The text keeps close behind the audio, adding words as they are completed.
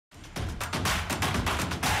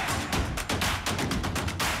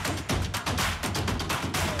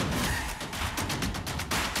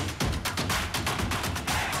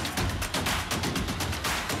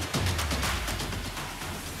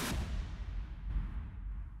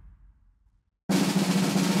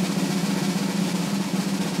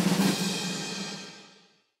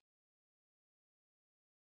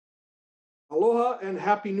Aloha and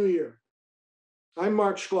Happy New Year. I'm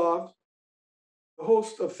Mark Shklov, the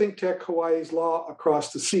host of ThinkTech Hawaii's Law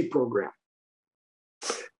Across the Sea program.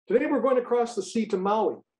 Today we're going to cross the sea to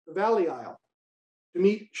Maui, the Valley Isle, to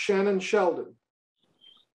meet Shannon Sheldon.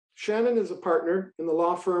 Shannon is a partner in the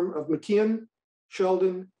law firm of McKeon,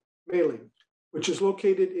 Sheldon, Mailing, which is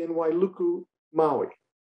located in Wailuku, Maui.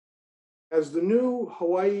 As the new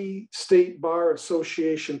Hawaii State Bar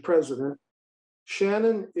Association president,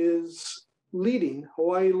 Shannon is leading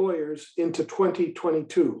Hawaii lawyers into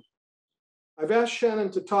 2022. I've asked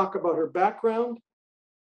Shannon to talk about her background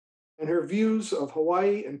and her views of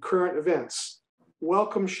Hawaii and current events.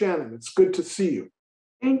 Welcome, Shannon. It's good to see you.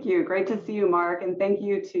 Thank you. Great to see you, Mark. And thank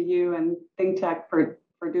you to you and ThinkTech for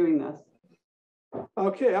doing this.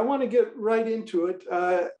 Okay, I want to get right into it.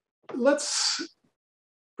 Let's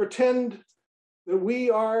pretend that we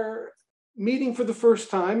are meeting for the first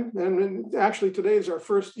time, and actually today is our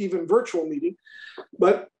first even virtual meeting,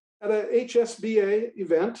 but at a HSBA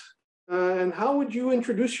event. And how would you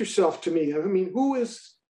introduce yourself to me? I mean, who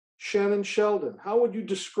is Shannon Sheldon? How would you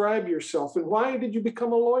describe yourself, and why did you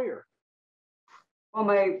become a lawyer? Well,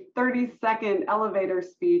 my 30-second elevator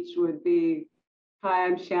speech would be, hi,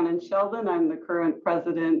 I'm Shannon Sheldon. I'm the current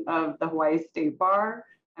president of the Hawaii State Bar.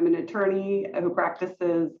 I'm an attorney who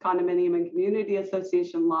practices condominium and community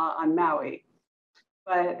association law on Maui.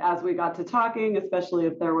 But as we got to talking, especially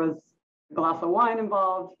if there was a glass of wine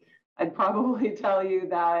involved, I'd probably tell you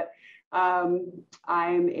that I'm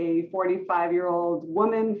a 45-year-old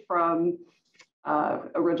woman from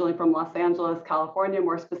originally from Los Angeles, California,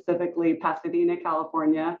 more specifically Pasadena,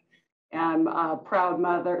 California. I'm a proud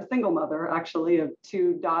mother, single mother actually, of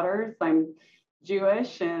 2 daughters. I'm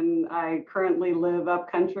Jewish, and I currently live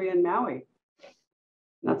up country in Maui.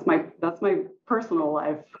 That's my personal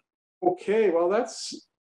life. Okay, well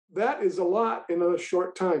that is a lot in a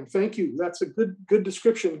short time. Thank you. That's a good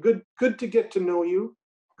description. Good to get to know you.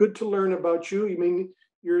 Good to learn about you. I mean,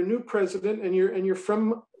 you're a new president, and you're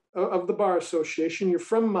from of the Bar Association. You're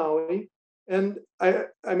from Maui, and I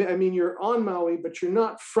mean you're on Maui, but you're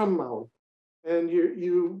not from Maui, and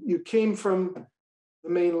you came from the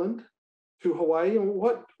mainland to Hawaii. And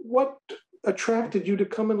what attracted you to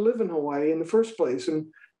come and live in Hawaii in the first place? And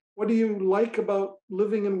what do you like about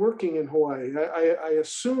living and working in Hawaii? I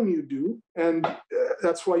assume you do, and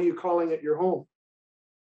that's why you're calling it your home.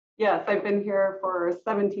 Yes, I've been here for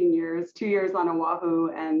 17 years, 2 years on Oahu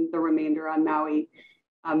and the remainder on Maui.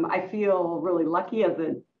 I feel really lucky. As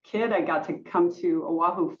a kid, I got to come to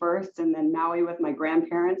Oahu first and then Maui with my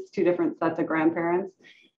grandparents, 2 different sets of grandparents.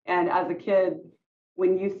 And as a kid,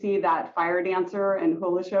 when you see that fire dancer and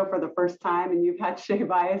hula show for the first time and you've had shave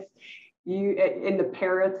ice, in the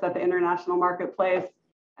parrots at the international marketplace,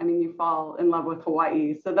 I mean, you fall in love with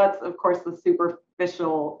Hawaii. So that's, of course, the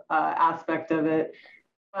superficial aspect of it.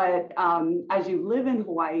 But as you live in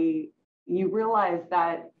Hawaii, you realize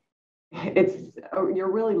that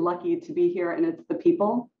you're really lucky to be here, and it's the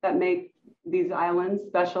people that make these islands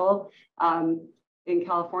special. In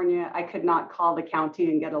California, I could not call the county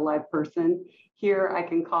and get a live person. Here, I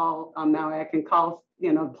can call Maui, I can call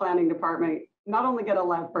the planning department, not only get a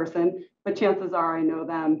live person, but chances are I know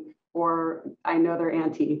them or I know their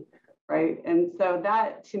auntie, right? And so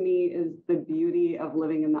that to me is the beauty of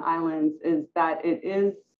living in the islands, is that it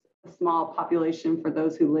is a small population for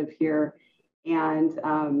those who live here, and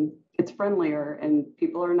it's friendlier and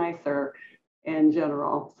people are nicer in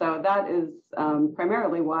general. So that is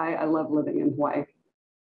primarily why I love living in Hawaii.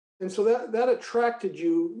 And so that attracted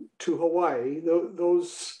you to Hawaii,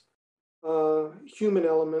 those human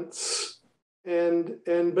elements,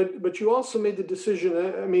 but you also made the decision.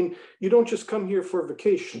 I mean, you don't just come here for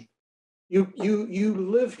vacation. You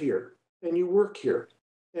live here and you work here,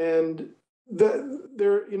 and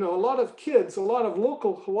there a lot of kids, a lot of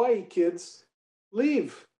local Hawaii kids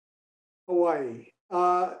leave Hawaii,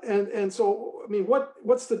 and so I mean,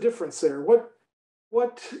 what's the difference there?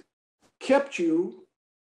 What kept you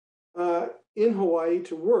in Hawaii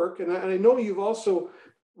to work? And I know you've also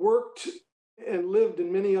worked and lived in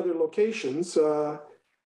many other locations,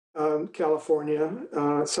 California,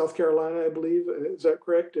 South Carolina, I believe. Is that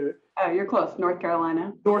correct? You're close, North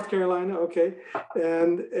Carolina. North Carolina, okay.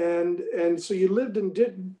 And so you lived in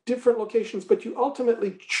different locations, but you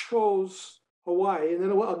ultimately chose Hawaii. And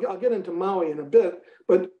then I'll get into Maui in a bit.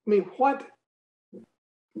 But I mean, what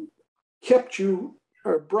kept you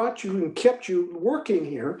or brought you and kept you working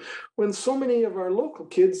here when so many of our local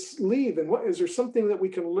kids leave? And is there something that we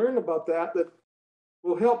can learn about that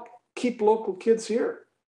will help keep local kids here?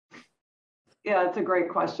 Yeah, it's a great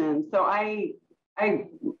question. So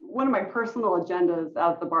one of my personal agendas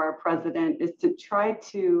as the bar president is to try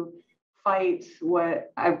to fight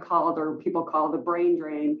what I've called, or people call, the brain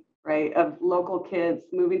drain, right, of local kids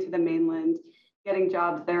moving to the mainland, getting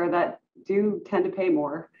jobs there that do tend to pay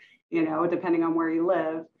more, depending on where you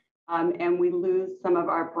live. And we lose some of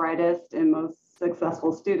our brightest and most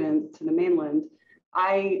successful students to the mainland.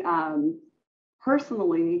 I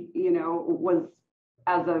personally, was,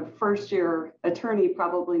 as a first year attorney,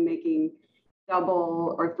 probably making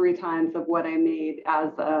double or three times of what I made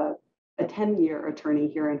as a 10-year attorney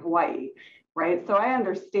here in Hawaii, right? So I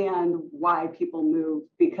understand why people move,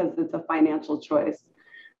 because it's a financial choice.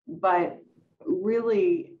 But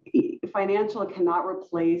really, financial cannot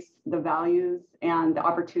replace the values and the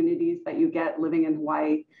opportunities that you get living in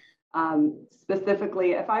Hawaii.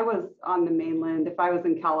 Specifically, if I was on the mainland, if I was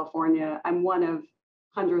in California, I'm one of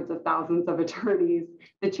hundreds of thousands of attorneys.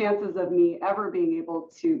 The chances of me ever being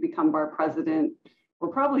able to become bar president were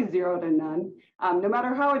probably 0 to none, no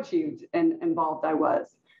matter how achieved and involved I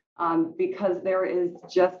was, because there is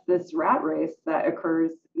just this rat race that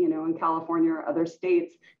occurs, in California or other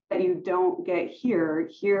states that you don't get here.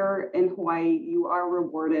 Here in Hawaii, you are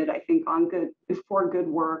rewarded, I think, for good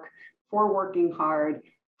work, for working hard,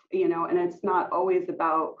 and it's not always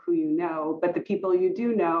about who you know, but the people you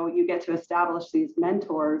do know, you get to establish these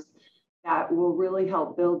mentors that will really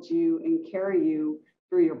help build you and carry you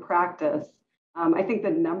through your practice. I think the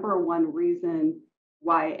number one reason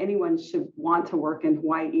why anyone should want to work in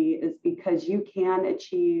Hawaii is because you can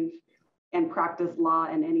achieve and practice law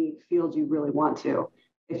in any field you really want to.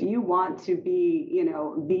 If you want to be,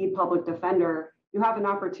 the public defender, you have an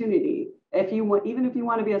opportunity. Even if you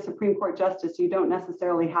want to be a Supreme Court justice, you don't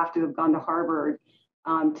necessarily have to have gone to Harvard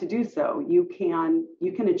to do so. You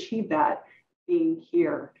can achieve that being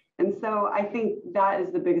here. And so I think that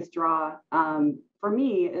is the biggest draw for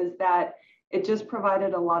me, is that it just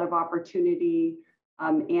provided a lot of opportunity.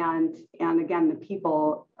 And again, the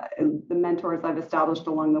people, the mentors I've established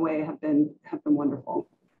along the way have been wonderful.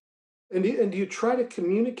 And do you try to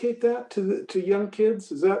communicate that to young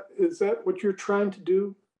kids? Is that what you're trying to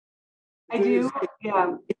do? I do.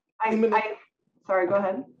 Yeah. Sorry, go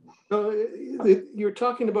ahead. You're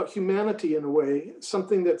talking about humanity in a way,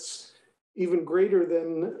 something that's even greater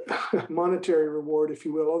than monetary reward, if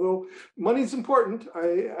you will. Although money's important,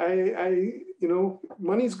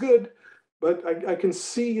 money's good, but I can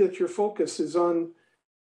see that your focus is on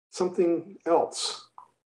something else.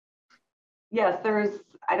 Yes,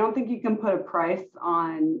 I don't think you can put a price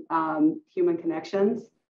on human connections,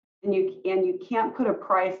 and you can't put a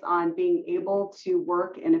price on being able to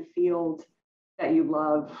work in a field that you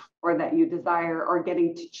love or that you desire, or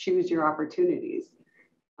getting to choose your opportunities.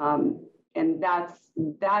 And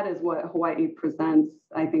that is what Hawaii presents,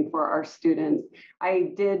 I think, for our students.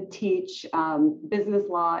 I did teach business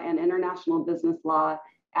law and international business law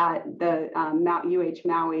at the UH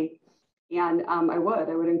Maui. And I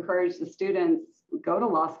would encourage the students, go to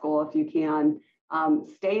law school if you can,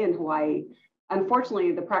 stay in Hawaii.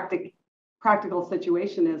 Unfortunately, the practical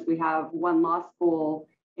situation is we have one law school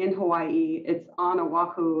in Hawaii. It's on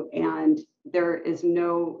Oahu, and there is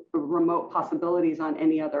no remote possibilities on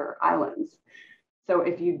any other islands. So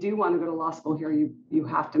if you do want to go to law school here, you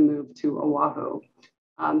have to move to Oahu.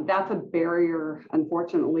 That's a barrier,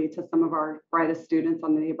 unfortunately, to some of our brightest students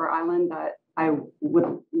on the neighbor island that I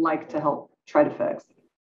would like to help try to fix.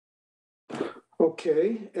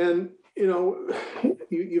 Okay, and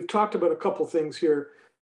you've talked about a couple things here.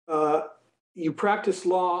 You practice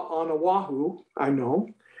law on Oahu, I know,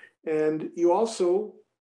 and you also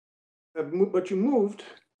but you moved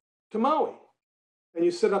to Maui, and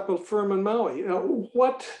you set up a firm in Maui.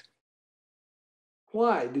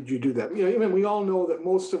 Why did you do that? We all know that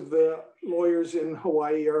most of the lawyers in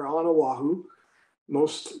Hawaii are on Oahu.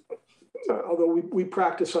 Although we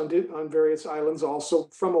practice on various islands also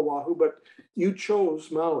from Oahu, but you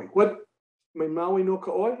chose Maui. Maui no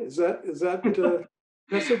Ka'oi? Is that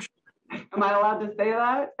message? Am I allowed to say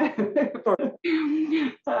that?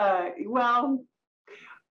 Well,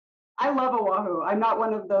 I love Oahu. I'm not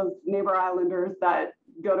one of those neighbor islanders that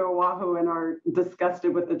go to Oahu and are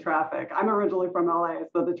disgusted with the traffic. I'm originally from LA,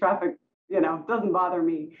 so the traffic, doesn't bother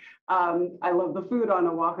me. I love the food on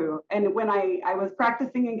Oahu. And when I was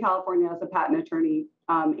practicing in California as a patent attorney,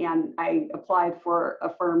 and I applied for a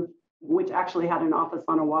firm which actually had an office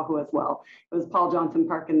on Oahu as well. It was Paul Johnson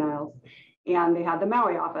Park and Niles. And they had the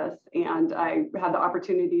Maui office, and I had the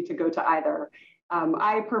opportunity to go to either.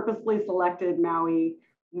 I purposely selected Maui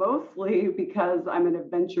mostly because I'm an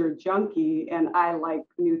adventure junkie and I like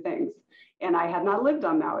new things. And I had not lived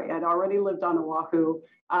on Maui. I'd already lived on Oahu.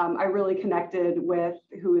 I really connected with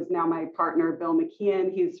who is now my partner, Bill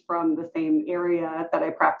McKeon. He's from the same area that I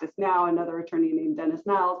practice now, another attorney named Dennis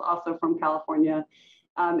Niles, also from California.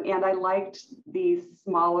 And I liked the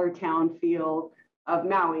smaller town feel of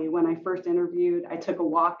Maui. When I first interviewed, I took a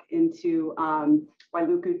walk into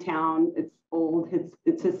Wailuku town. It's old,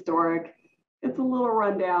 it's historic, it's a little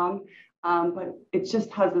rundown, but it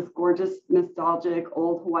just has this gorgeous, nostalgic,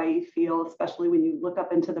 old Hawaii feel, especially when you look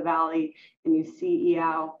up into the valley and you see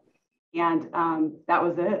Iao. And that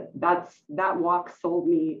was it. That walk sold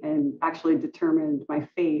me and actually determined my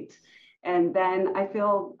fate. And then I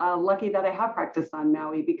feel lucky that I have practiced on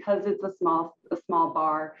Maui because it's a small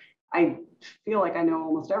bar. I feel like I know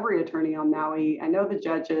almost every attorney on Maui. I know the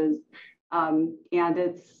judges, and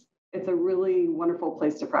it's a really wonderful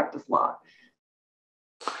place to practice law.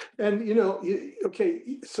 And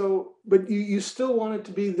but you still wanted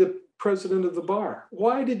to be the president of the bar.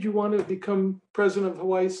 Why did you want to become president of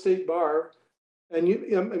Hawaii State Bar? And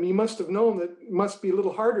you must have known that it must be a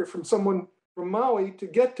little harder from someone from Maui to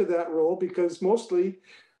get to that role, because mostly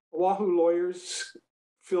Oahu lawyers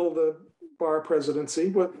fill the bar presidency.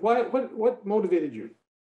 What motivated you?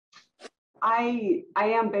 I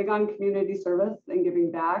am big on community service and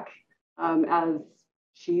giving back, as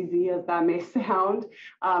cheesy as that may sound.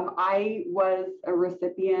 I was a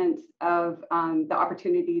recipient of the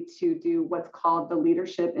opportunity to do what's called the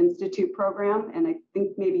Leadership Institute program, and I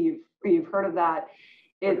think maybe you've heard of that.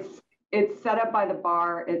 It's set up by the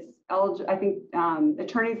bar. It's eligible. I think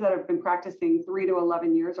attorneys that have been practicing 3 to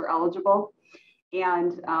 11 years are eligible,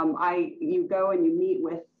 and you go and you meet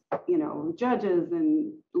with judges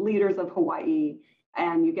and leaders of Hawaii,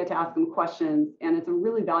 and you get to ask them questions, and it's a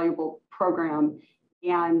really valuable program.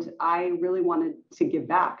 And I really wanted to give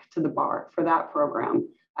back to the bar for that program.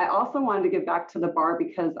 I also wanted to give back to the bar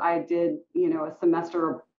because I did, a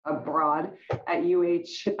semester abroad at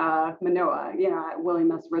Manoa, at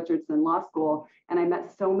William S. Richardson Law School. And I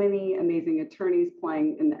met so many amazing attorneys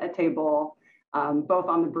playing in the ete bowl, both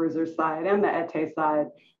on the bruiser side and the ete side.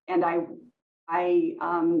 And I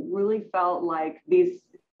really felt like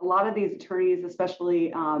a lot of these attorneys, especially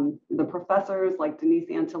the professors like Denise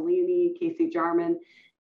Antolini, Casey Jarman,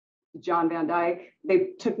 John Van Dyke,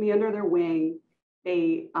 they took me under their wing.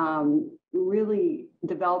 They really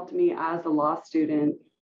developed me as a law student.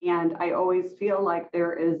 And I always feel like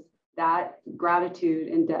there is that gratitude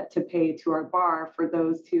and debt to pay to our bar for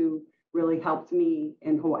those who really helped me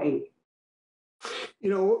in Hawaii.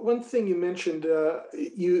 One thing you mentioned,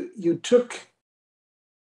 you took,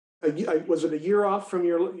 was it a year off from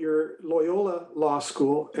your Loyola Law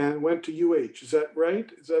School and went to UH? Is that right?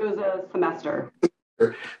 It was a semester.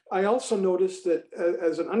 I also noticed that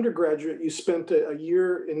as an undergraduate, you spent a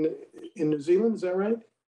year in New Zealand. Is that right?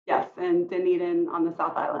 Yes, in Dunedin on the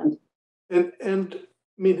South Island. And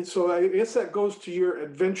I mean, so I guess that goes to your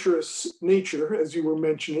adventurous nature, as you were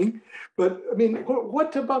mentioning. But I mean,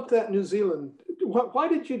 what about that New Zealand? Why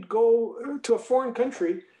did you go to a foreign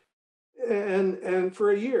country and for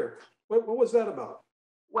a year? What was that about?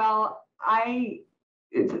 Well, I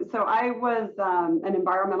was an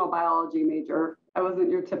environmental biology major. I wasn't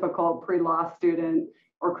your typical pre-law student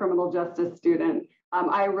or criminal justice student.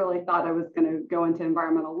 I really thought I was going to go into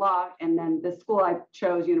environmental law. And then the school I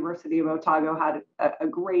chose, University of Otago, had a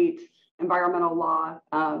great environmental law,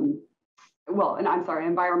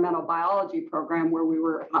 environmental biology program where we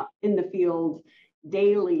were in the field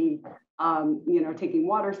daily, taking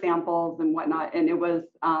water samples and whatnot. And it was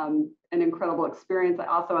an incredible experience. I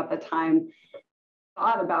also at the time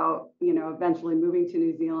thought about, eventually moving to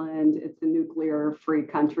New Zealand. It's a nuclear-free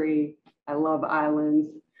country. I love islands.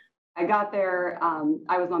 I got there.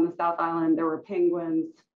 I was on the South Island. There were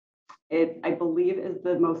penguins. It, I believe, is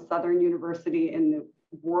the most southern university in the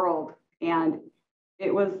world, and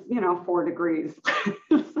it was, 4 degrees.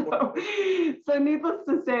 so needless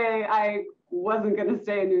to say, I wasn't going to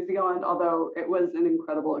stay in New Zealand, although it was an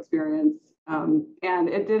incredible experience. And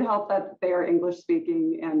it did help that they are English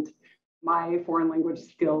speaking, and my foreign language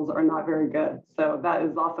skills are not very good. So that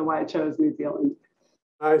is also why I chose New Zealand.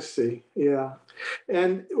 I see. Yeah.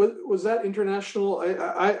 And was that international?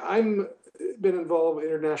 I'm been involved in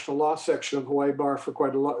the international law section of Hawaii Bar for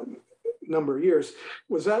quite a number of years.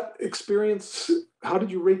 Was that experience, how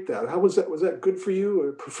did you rate that? How was that? Was that good for you?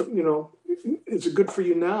 Or, is it good for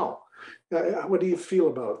you now? What do you feel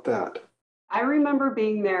about that? I remember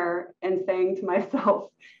being there and saying to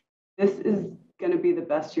myself, this is going to be the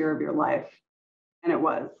best year of your life. And it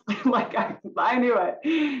was. I knew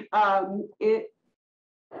it.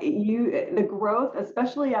 the growth,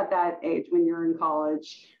 especially at that age when you're in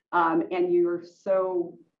college, and you're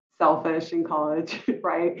so selfish in college,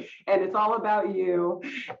 right? And it's all about you.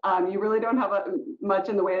 You really don't have much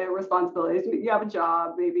in the way of responsibilities. You have a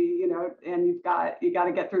job, maybe, and you got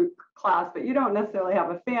to get through class, but you don't necessarily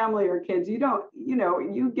have a family or kids. You don't,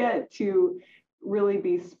 you get to really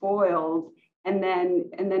be spoiled. And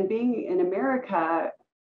then being in America,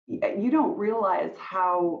 you don't realize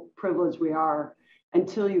how privileged we are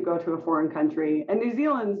until you go to a foreign country. And New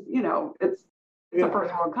Zealand's, it's a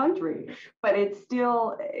first world country, but it's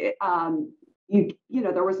still,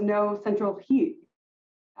 there was no central heat.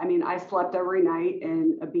 I mean, I slept every night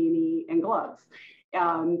in a beanie and gloves.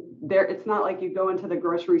 It's not like you go into the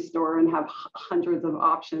grocery store and have hundreds of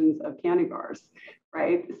options of candy bars,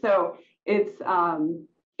 right? So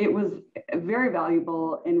it was very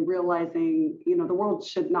valuable in realizing, the world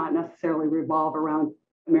should not necessarily revolve around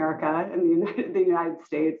America and the United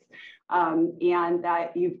States, and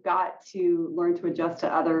that you've got to learn to adjust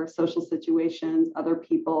to other social situations, other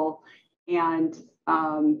people, and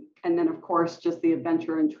then of course just the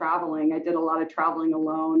adventure and traveling. I did a lot of traveling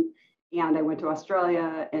alone, and I went to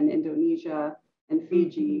Australia and Indonesia and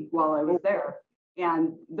Fiji while I was there.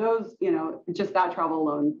 And those, just that travel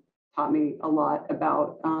alone taught me a lot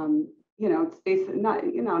about, it's basic,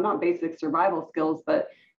 not basic survival skills, but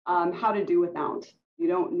how to do without. You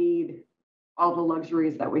don't need all the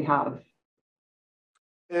luxuries that we have.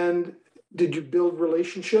 And did you build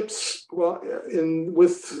relationships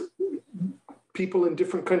with people in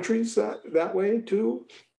different countries that way too?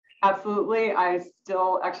 Absolutely. I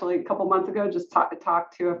still, actually, a couple months ago, just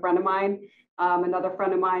talked to a friend of mine. Another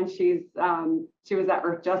friend of mine, she was at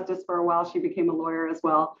Earth Justice for a while. She became a lawyer as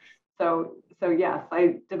well. So yes,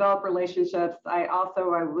 I developed relationships. I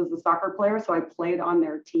was a soccer player, so I played on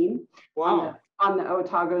their team. Wow. On the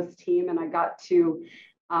Otagos team, and I got to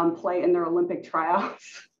play in their Olympic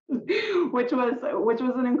tryouts, which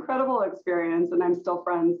was an incredible experience. And I'm still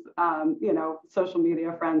friends, social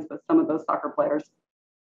media friends with some of those soccer players.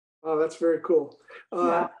 Oh, that's very cool.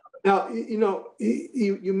 Yeah. Now,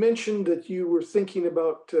 you mentioned that you were thinking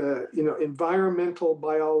about, environmental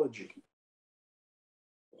biology.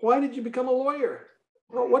 Why did you become a lawyer?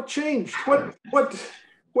 Well, what changed? What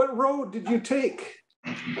road did you take?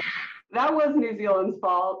 That was New Zealand's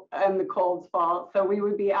fault and the cold's fault. So we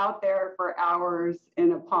would be out there for hours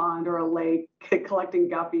in a pond or a lake collecting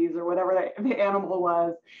guppies or whatever the animal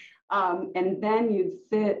was. And then you'd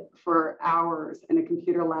sit for hours in a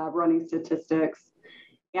computer lab running statistics.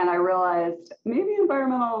 And I realized maybe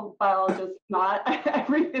environmental biologists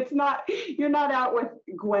you're not out with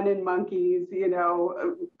Gwen monkeys,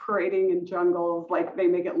 parading in jungles like they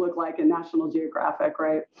make it look like in National Geographic,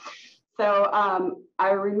 right? So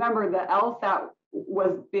I remember the LSAT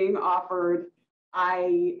was being offered.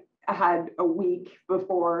 I had a week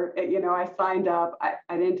before, I signed up.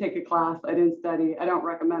 I didn't take a class. I didn't study. I don't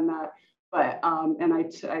recommend that. But, and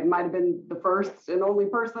I might have been the first and only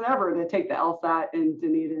person ever to take the LSAT in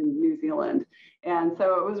Dunedin, New Zealand. And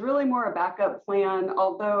so it was really more a backup plan,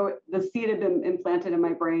 although the seed had been implanted in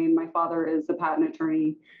my brain. My father is a patent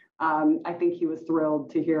attorney. I think he was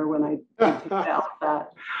thrilled to hear when I took the LSAT.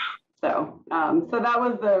 So that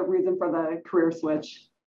was the reason for the career switch.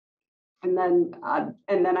 And then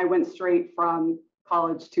I went straight from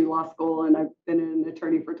college to law school, and I've been an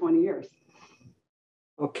attorney for 20 years.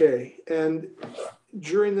 Okay. And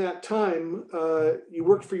during that time, you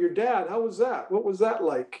worked for your dad. How was that? What was that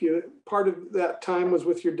like? Part of that time was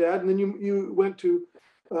with your dad, and then you went to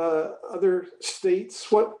other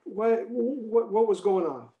states. What was going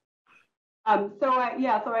on? So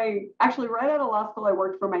I actually, right out of law school, I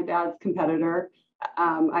worked for my dad's competitor.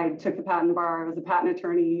 I took the patent bar. I was a patent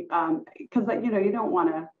attorney because you don't want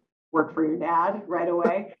to work for your dad right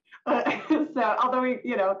away. So although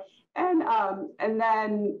and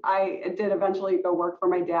then I did eventually go work for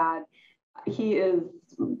my dad. He is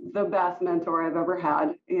the best mentor I've ever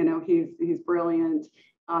had. He's brilliant.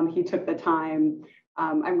 He took the time.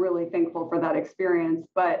 I'm really thankful for that experience.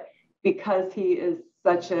 But because he is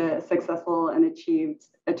such a successful and achieved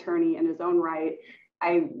attorney in his own right,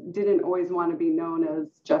 I didn't always want to be known as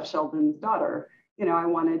Jeff Sheldon's daughter. I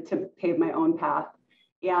wanted to pave my own path.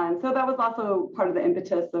 And so that was also part of the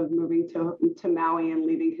impetus of moving to Maui and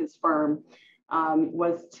leaving his firm,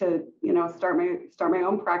 was to, start my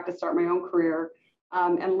own practice, start my own career.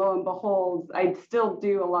 And lo and behold, I still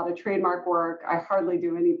do a lot of trademark work. I hardly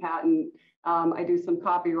do any patent. I do some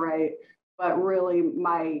copyright, but really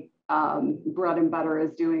my bread and butter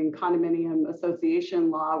is doing condominium association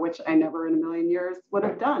law, which I never in a million years would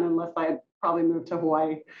have done unless I had probably moved to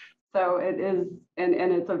Hawaii. So it is, and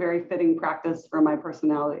it's a very fitting practice for my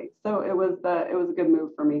personality. So it was a good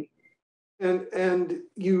move for me. And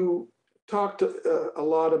you talked a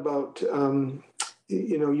lot about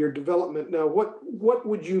your development. Now, what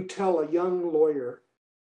would you tell a young lawyer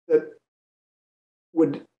that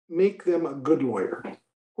would make them a good lawyer?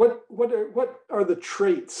 What are the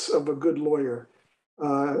traits of a good lawyer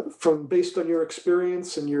from based on your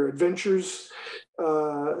experience and your adventures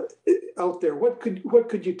out there? What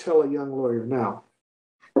could you tell a young lawyer now?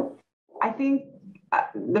 I think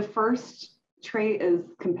the first trait is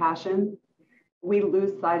compassion. We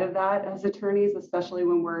lose sight of that as attorneys, especially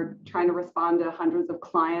when we're trying to respond to hundreds of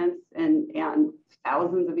clients and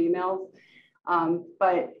thousands of emails.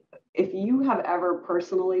 But if you have ever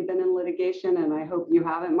personally been in litigation, and I hope you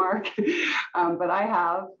haven't, Mark, but I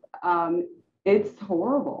have, it's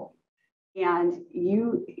horrible. And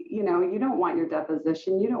you don't want your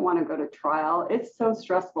deposition. You don't want to go to trial. It's so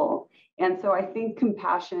stressful. And so I think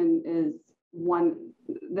compassion is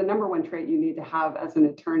the number one trait you need to have as an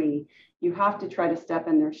attorney. You have to try to step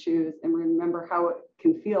in their shoes and remember how it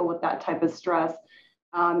can feel with that type of stress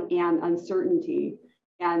and uncertainty.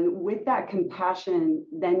 And with that compassion,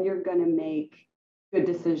 then you're going to make good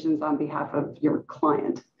decisions on behalf of your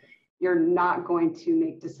client. You're not going to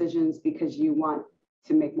make decisions because you want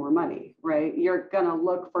to make more money, right? You're going to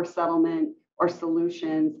look for settlement or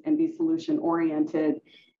solutions and be solution oriented,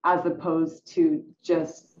 as opposed to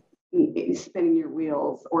just spinning your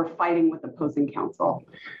wheels or fighting with opposing counsel.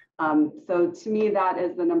 So to me, that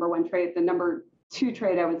is the number one trait. The number two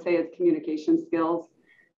trait I would say is communication skills.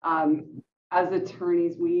 As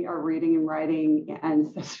attorneys, we are reading and writing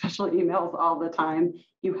and especially emails all the time.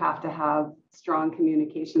 You have to have strong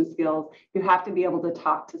communication skills. You have to be able to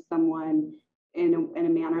talk to someone in a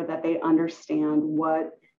manner that they understand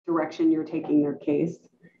what direction you're taking their case.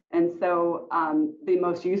 And so the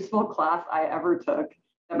most useful class I ever took,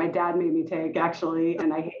 that my dad made me take actually,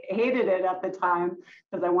 and I hated it at the time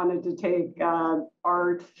because I wanted to take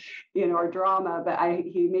art, or drama, but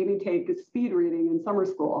he made me take speed reading in summer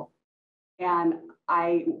school. And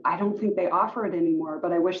I don't think they offer it anymore,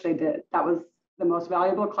 but I wish they did. That was the most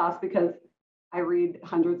valuable class because I read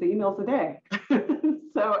hundreds of emails a day.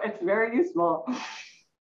 So it's very useful.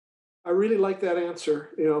 I really like that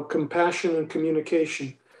answer, compassion and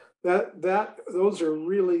communication. Those are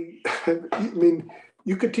really, I mean,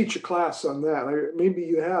 you could teach a class on that. Maybe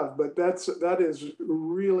you have, but that is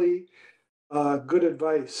really good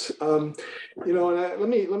advice. And let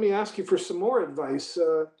me ask you for some more advice.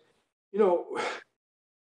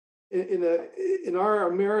 In our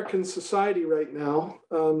American society right now,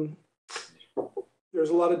 there's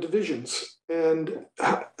a lot of divisions and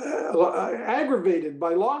aggravated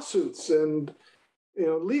by lawsuits and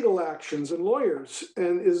legal actions and lawyers,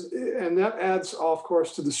 and that adds, of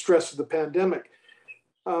course, to the stress of the pandemic.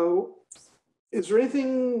 Is there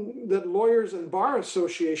anything that lawyers and bar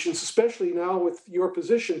associations, especially now with your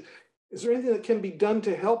position, is there anything that can be done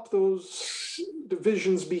to help those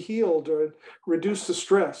divisions be healed or reduce the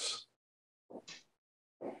stress?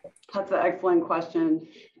 That's an excellent question.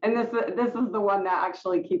 And this is the one that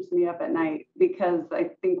actually keeps me up at night, because I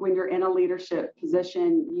think when you're in a leadership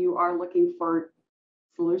position, you are looking for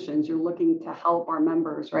solutions. You're looking to help our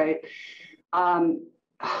members, right? I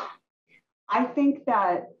think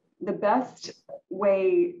that the best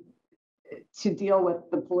way to deal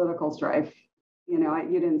with the political strife,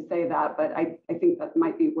 you didn't say that, but I think that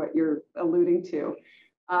might be what you're alluding to,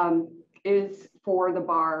 is for the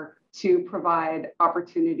bar to provide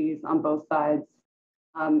opportunities on both sides.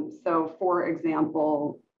 So for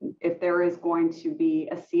example, if there is going to be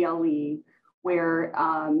a CLE where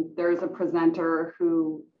there's a presenter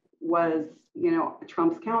who was,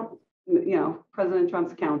 President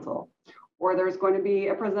Trump's counsel, or there's going to be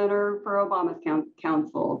a presenter for Obama's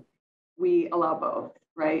counsel, we allow both,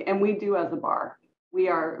 right? And we do as a bar. We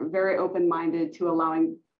are very open-minded to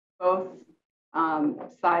allowing both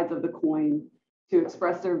sides of the coin to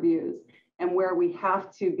express their views. And where we have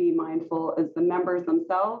to be mindful is the members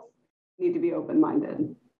themselves need to be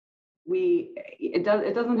open-minded. It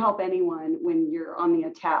doesn't help anyone when you're on the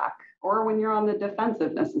attack or when you're on the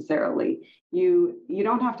defensive necessarily. You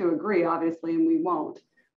don't have to agree, obviously, and we won't,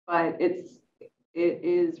 but it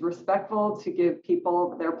is respectful to give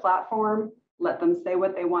people their platform, let them say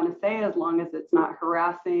what they want to say, as long as it's not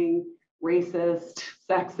harassing, racist,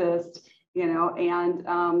 sexist,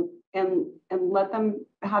 and let them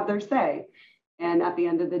have their say. And at the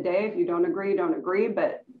end of the day, if you don't agree,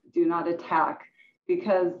 but do not attack,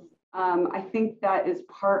 because I think that is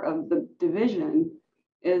part of the division,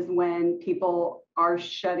 is when people are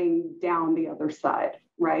shutting down the other side,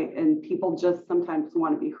 right? And people just sometimes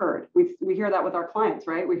want to be heard. We hear that with our clients,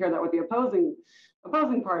 right? We hear that with the opposing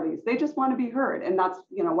parties. They just want to be heard. And that's,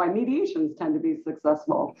 why mediations tend to be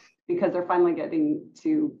successful, because they're finally getting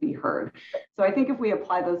to be heard. So I think if we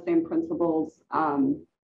apply those same principles to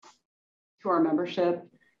our membership,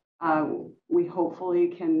 we hopefully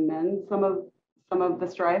can mend some of the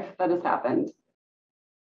strife that has happened.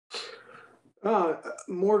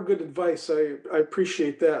 More good advice. I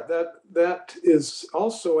appreciate that. That is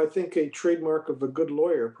also, I think, a trademark of a good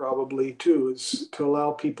lawyer, probably too, is to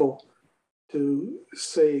allow people to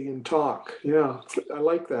say and talk. Yeah, I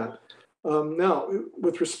like that. Now,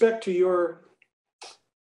 with respect to your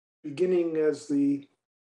beginning as the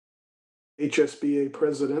HSBA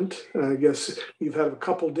president, I guess you've had a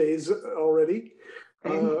couple days already.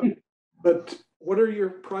 But what are your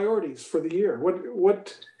priorities for the year?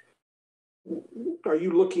 What are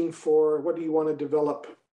you looking for? What do you want to develop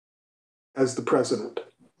as the president?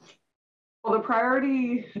 Well, the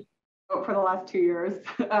priority for the last 2 years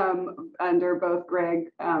under both Greg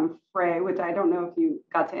Frey, which I don't know if you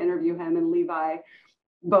got to interview him, and Levi,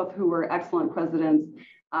 both who were excellent presidents.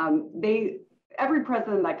 Every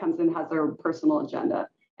president that comes in has their personal agenda,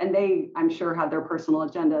 and they, I'm sure, had their personal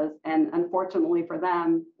agendas. And unfortunately for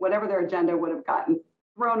them, whatever their agenda would have gotten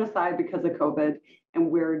thrown aside because of COVID, and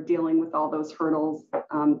we're dealing with all those hurdles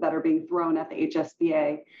that are being thrown at the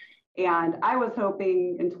HSBA. And I was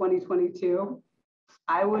hoping in 2022,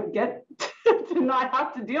 I would get to not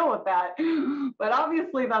have to deal with that. But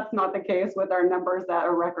obviously that's not the case with our numbers that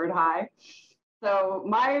are record high. So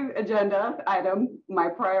my agenda item, my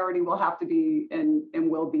priority will have to be and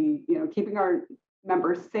will be, keeping our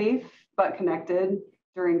members safe but connected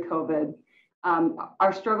during COVID.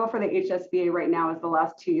 Our struggle for the HSBA right now is the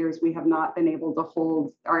last 2 years we have not been able to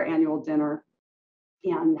hold our annual dinner,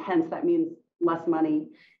 and hence that means less money.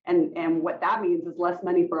 And what that means is less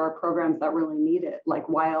money for our programs that really need it, like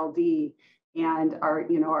YLD and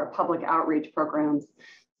our public outreach programs.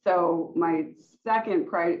 So my second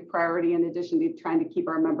priority, in addition to trying to keep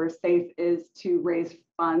our members safe, is to raise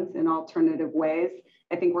funds in alternative ways.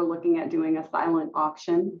 I think we're looking at doing a silent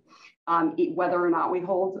auction, whether or not we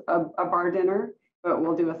hold a bar dinner, but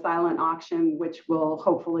we'll do a silent auction, which will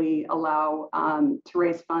hopefully allow to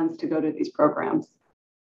raise funds to go to these programs.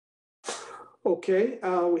 Okay,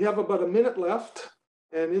 we have about a minute left.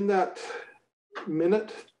 And in that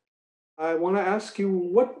minute, I want to ask you,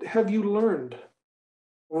 what have you learned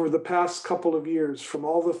over the past couple of years from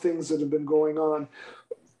all the things that have been going on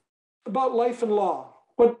about life and law?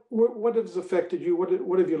 What has affected you?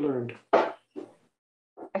 What have you learned?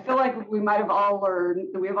 I feel like we might have all learned,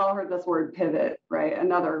 we've all heard this word pivot, right?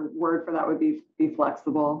 Another word for that would be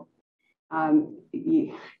flexible.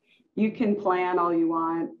 You can plan all you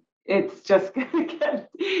want. It's just going to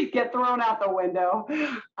get thrown out the window.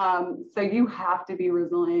 So you have to be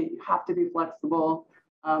resilient, you have to be flexible,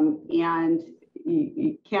 and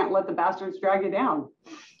you can't let the bastards drag you down.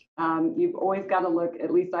 You've always got to look,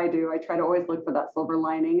 at least I do, I try to always look for that silver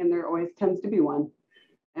lining, and there always tends to be one.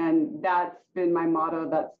 And that's been my motto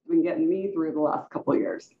that's been getting me through the last couple of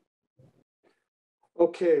years.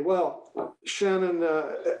 Okay, well, Shannon,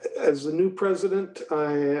 as the new president,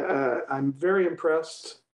 I'm very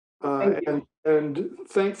impressed and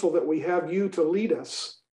thankful that we have you to lead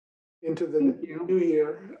us into the new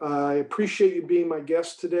year. I appreciate you being my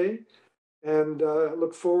guest today, and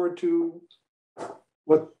look forward to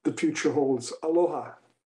what the future holds. Aloha.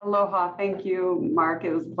 Aloha. Thank you, Mark.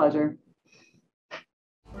 It was a pleasure.